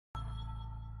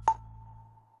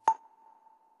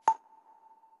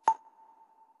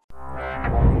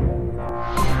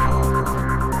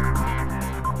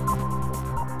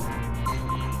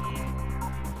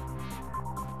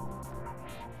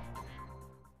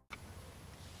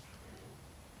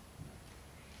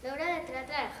L'obra de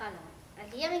teatre de Halloween. El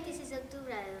dia 26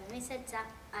 d'octubre de 2016,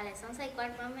 a les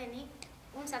 11:15 van venir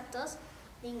uns actors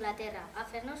d'Inglaterra a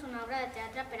fer-nos una obra de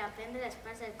teatre per aprendre les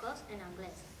parts del cos en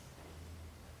anglès.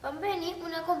 Van venir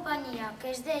una companyia que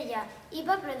es deia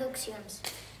IVA Productions.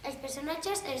 Els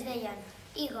personatges es deien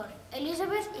Igor,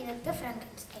 Elizabeth i Dr.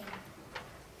 Frankenstein.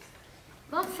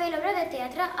 Van fer l'obra de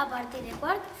teatre a partir de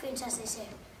quart fins a sisè.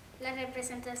 La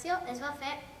representació es va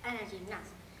fer en el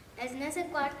gimnàs. Els nens de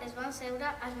quart es van seure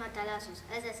als matalassos,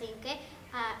 els de cinquè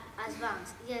als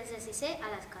bancs i els de sisè a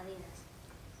les cadires.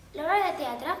 L'obra de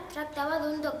teatre tractava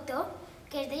d'un doctor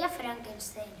que es deia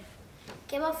Frankenstein,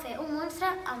 que va fer un monstre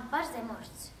amb parts de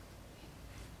morts.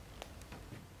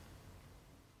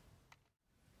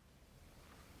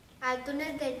 El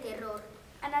túnel del terror.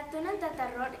 En el túnel de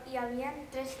terror hi havia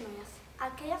 3 noies.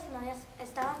 Aquelles noies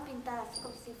estaven pintades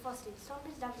com si fossin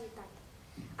zombis de veritat.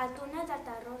 El túnel de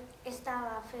terror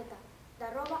estava feta de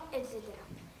roba, etc.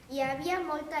 Hi havia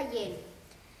molta gent,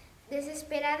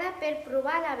 desesperada per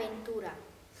provar l'aventura.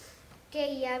 Que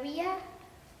hi havia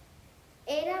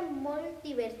era molt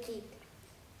divertit.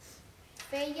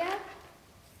 Feia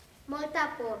molta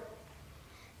por.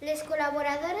 Les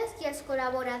col·laboradores i els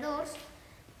col·laboradors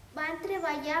van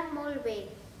treballar molt bé,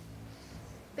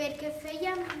 perquè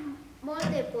feia molt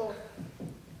de por.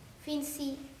 Fins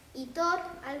i tot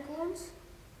alguns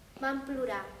van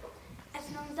plorar. Els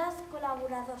noms dels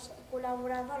col·laboradors i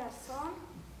col·laboradores són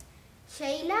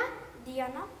Sheila,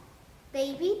 Diana,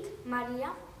 David,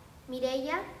 Maria,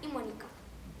 Mireia i Mònica.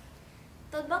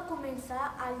 Tot va començar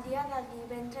el dia del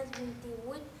divendres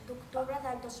 28 d'octubre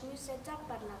del 2016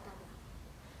 per la tarda.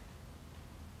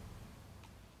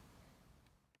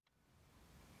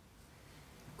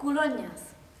 Colònies.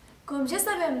 Com ja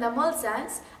sabem de molts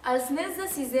anys, els nens de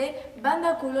sisè van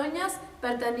de colònies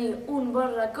per tenir un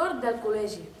bon record del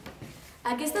col·legi.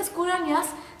 Aquestes colònies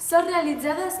són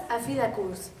realitzades a fi de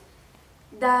curs,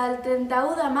 del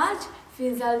 31 de maig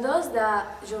fins al 2 de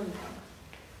juny.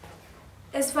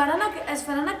 Es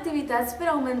faran activitats per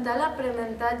augmentar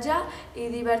l'aprenentatge i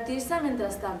divertir-se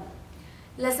mentrestant.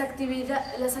 Les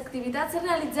activitats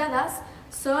realitzades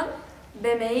són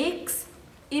BMX,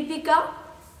 hípica,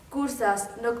 curses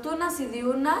nocturnes i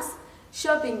diürnes,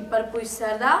 shopping per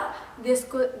Puigcerdà,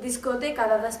 discoteca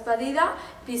de despedida,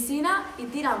 piscina i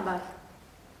tir amb arc.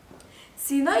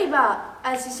 Si no hi va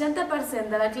el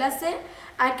 60% de la classe,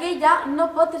 aquella no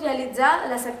pot realitzar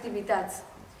les activitats.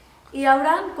 Hi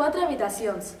haurà 4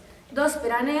 habitacions, 2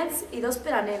 per a nens i 2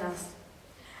 per a nenes.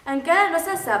 Encara no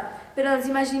se sap, però ens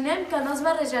imaginem que no es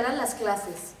barrejaran les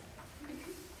classes.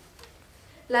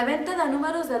 La venda de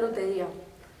números de loteria.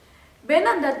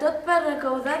 Venen de tot per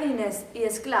recaudar diners i,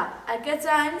 és clar, aquests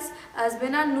anys es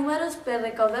venen números per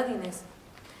recaudar diners.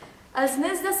 Als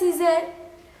nens de sisè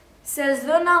se'ls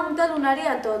dona un talonari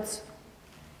a tots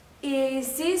i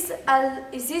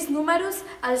 6 números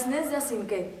als nens de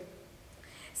cinquè.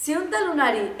 Si un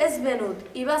talonari és venut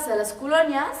i vas a les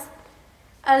colònies,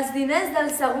 els diners del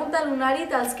segon talonari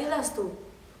te'ls quedes tu.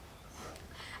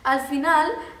 Al final,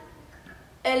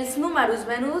 els números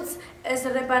venuts es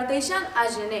reparteixen a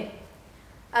gener,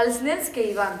 als nens que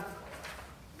hi van.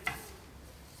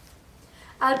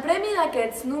 El premi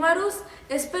d'aquests números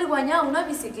és per guanyar una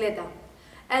bicicleta.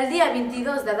 El dia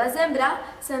 22 de desembre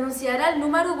s'anunciarà el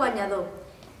número guanyador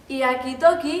i a qui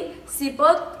toqui s'hi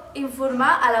pot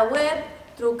informar a la web,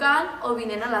 trucant o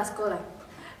vinent a l'escola.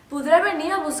 Podrà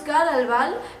venir a buscar el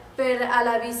val per a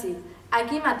la bici,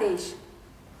 aquí mateix.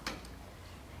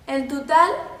 En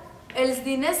total, els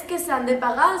diners que s'han de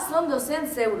pagar són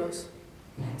 200 euros,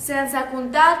 sense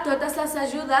comptar totes les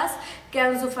ajudes que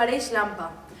ens ofereix l'AMPA,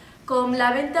 com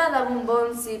la venda de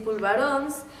bombons i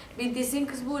polverons,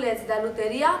 25 bolets de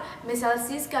loteria més els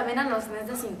 6 que venen els nens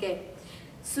de cinquè,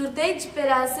 sorteig per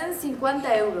a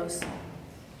 150 euros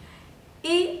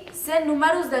i 100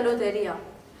 números de loteria.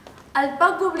 El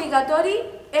pack obligatori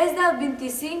és de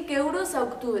 25 euros a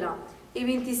octubre i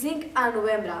 25 a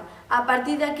novembre. A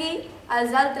partir d'aquí,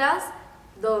 els altres,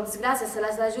 doncs gràcies a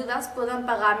les ajudes, poden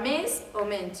pagar més o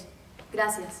menys.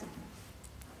 Gràcies.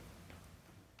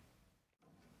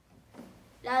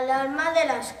 L'alarma de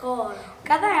l'escola.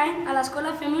 Cada any a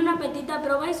l'escola fem una petita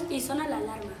prova i sona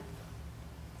l'alarma.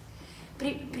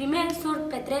 Primer surt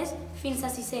P3 fins a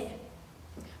 6è,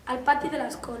 al pati de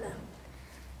l'escola.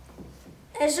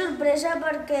 És sorpresa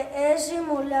perquè és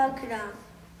simulacre.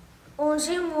 Un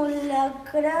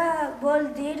simulacre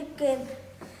vol dir que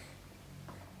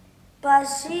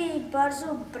passi per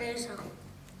sorpresa.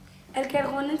 El que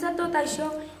organitza tot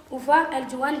això ho fa el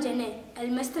Joan Gené,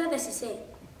 el mestre de 6è,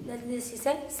 del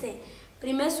 16C.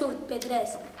 Primer surt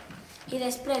P3 i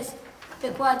després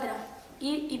P4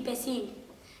 i P5.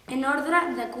 en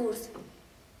ordre de curs.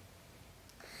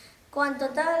 Quan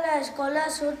tota l'escola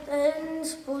surt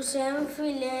ens posem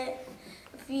files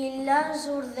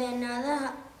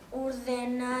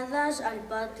ordenades al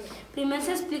pati. Primer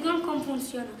s'expliquen com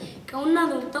funciona, que un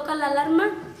adult toca l'alarma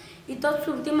i tots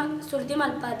sortim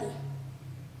al pati.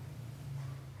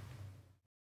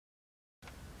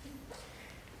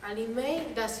 A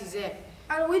l'email de sisè.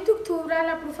 El 8 d'octubre,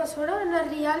 la professora Anna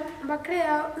Rial va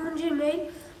crear un Gmail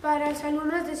per als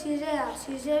alumnes de 6è A,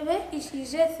 6è B i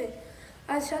 6è C.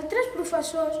 Els altres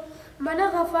professors van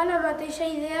agafar la mateixa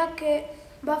idea que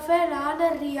va fer la Anna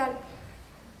Rial.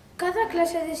 Cada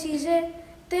classe de 6è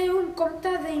té un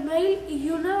compte d'email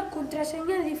i una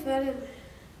contrasenya diferent.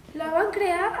 La van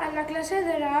crear a la classe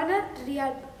de la Anna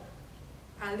Rial.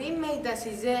 L'email de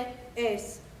sisè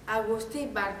és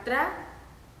Bartra,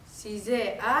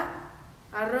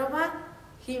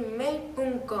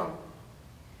 6a@gmail.com.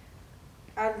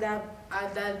 El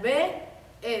del B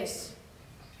és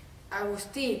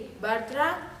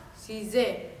Bartra,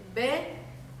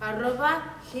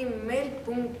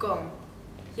 6b@gmail.com.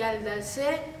 I el del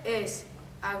C és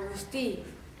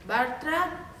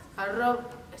Bartra,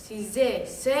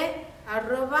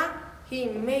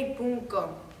 6c@gmail.com.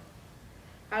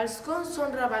 Els cons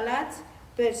són revelats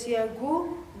per si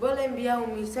algú vol enviar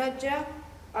un missatge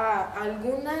a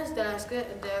algunes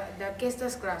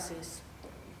d'aquestes classes.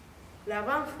 La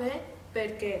van fer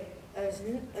perquè els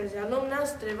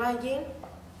alumnes treballin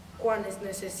quan es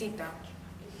necessita.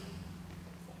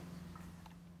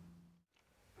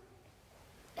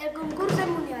 El concurs de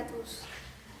moniatos.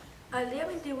 El dia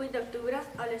 28 d'octubre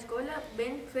a l'escola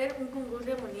vam fer un concurs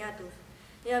de moniatos.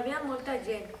 Hi havia molta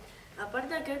gent. A part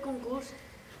d'aquest concurs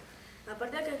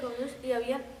hi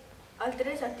havia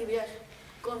altres activitats,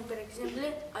 com per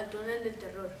exemple el túnel del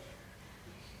terror.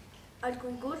 El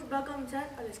concurs va començar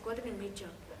a les 4:30.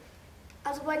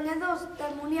 Els guanyadors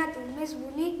del moniato més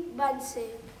bonic van ser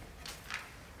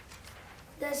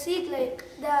de cicle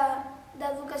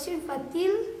d'educació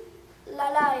infantil,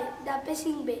 l'Alae de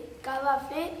P5B, que va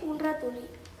fer un ratolí.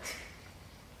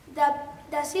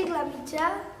 De cicle mitjà,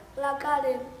 la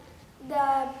Karen de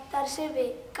tercer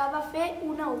B, que va fer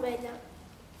una ovella.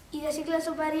 I de cicle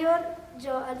superior,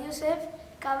 jo, el Youssef,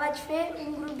 que vaig fer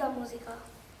un grup de música.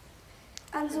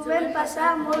 Ens ho vam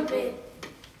passar molt bé.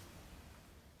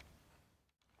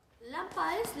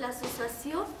 L'AMPA és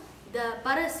l'associació de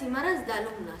pares i mares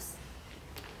d'alumnes.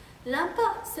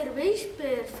 L'AMPA serveix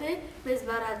per fer més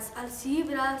barats els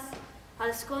llibres,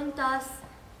 els contes,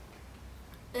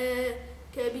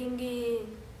 que vingui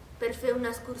per fer una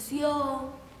excursió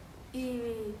i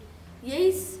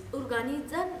ells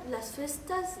organitzen les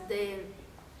festes de,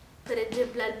 per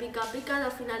exemple, el pica-pica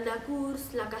de final de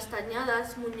curs, la castanyada,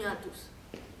 els moniatos.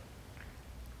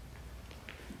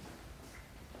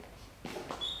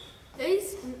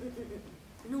 Ells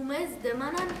només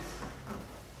demanen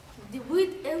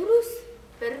 18 euros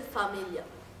per família.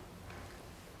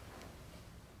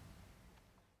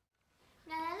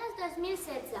 Nadales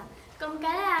 2016. Com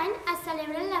cada any es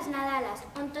celebren les Nadales,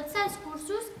 on tots els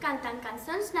cursos canten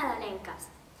cançons nadalenques.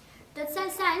 Tots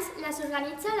els anys les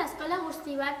organitza l'Escola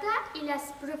Agustí Bartra i les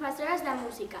professores de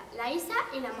música, la Isa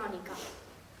i la Mònica.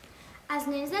 Els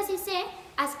nens de 6è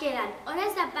es queden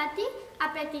hores de pati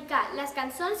a practicar les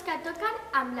cançons que toquen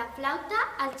amb la flauta,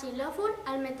 el xilòfon,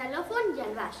 el metal·lòfon i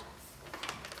el baix.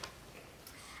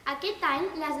 Aquest any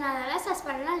les Nadales es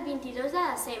faran el 22 de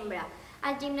desembre,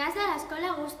 al gimnàs de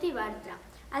l'Escola Agustí Bartra.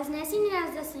 Els nens i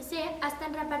nenes de 6è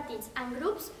estan repartits en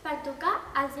grups per tocar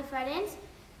els diferents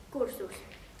cursos.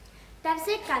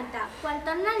 Tercer canta Quan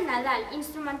torna el Nadal,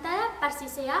 instrumentada per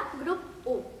 6è A, grup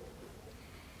 1.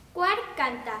 Quart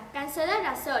canta Cançó de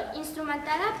bressol,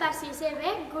 instrumentada per 6è B,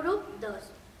 grup 2.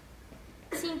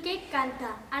 Cinquè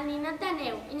canta El ninot de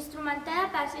neu, instrumentada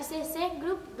per 6è C,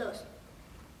 grup 2.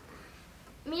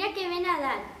 Mira que ve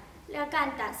Nadal, la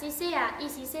canta 6è A i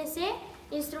 6è C,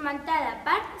 instrumentada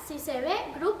per 6è B,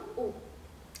 grup 1.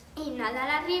 I Nadal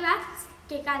arriba,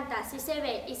 que canta 6è B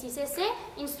i 6è C,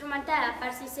 instrumentada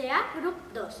per 6è A,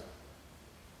 grup 2.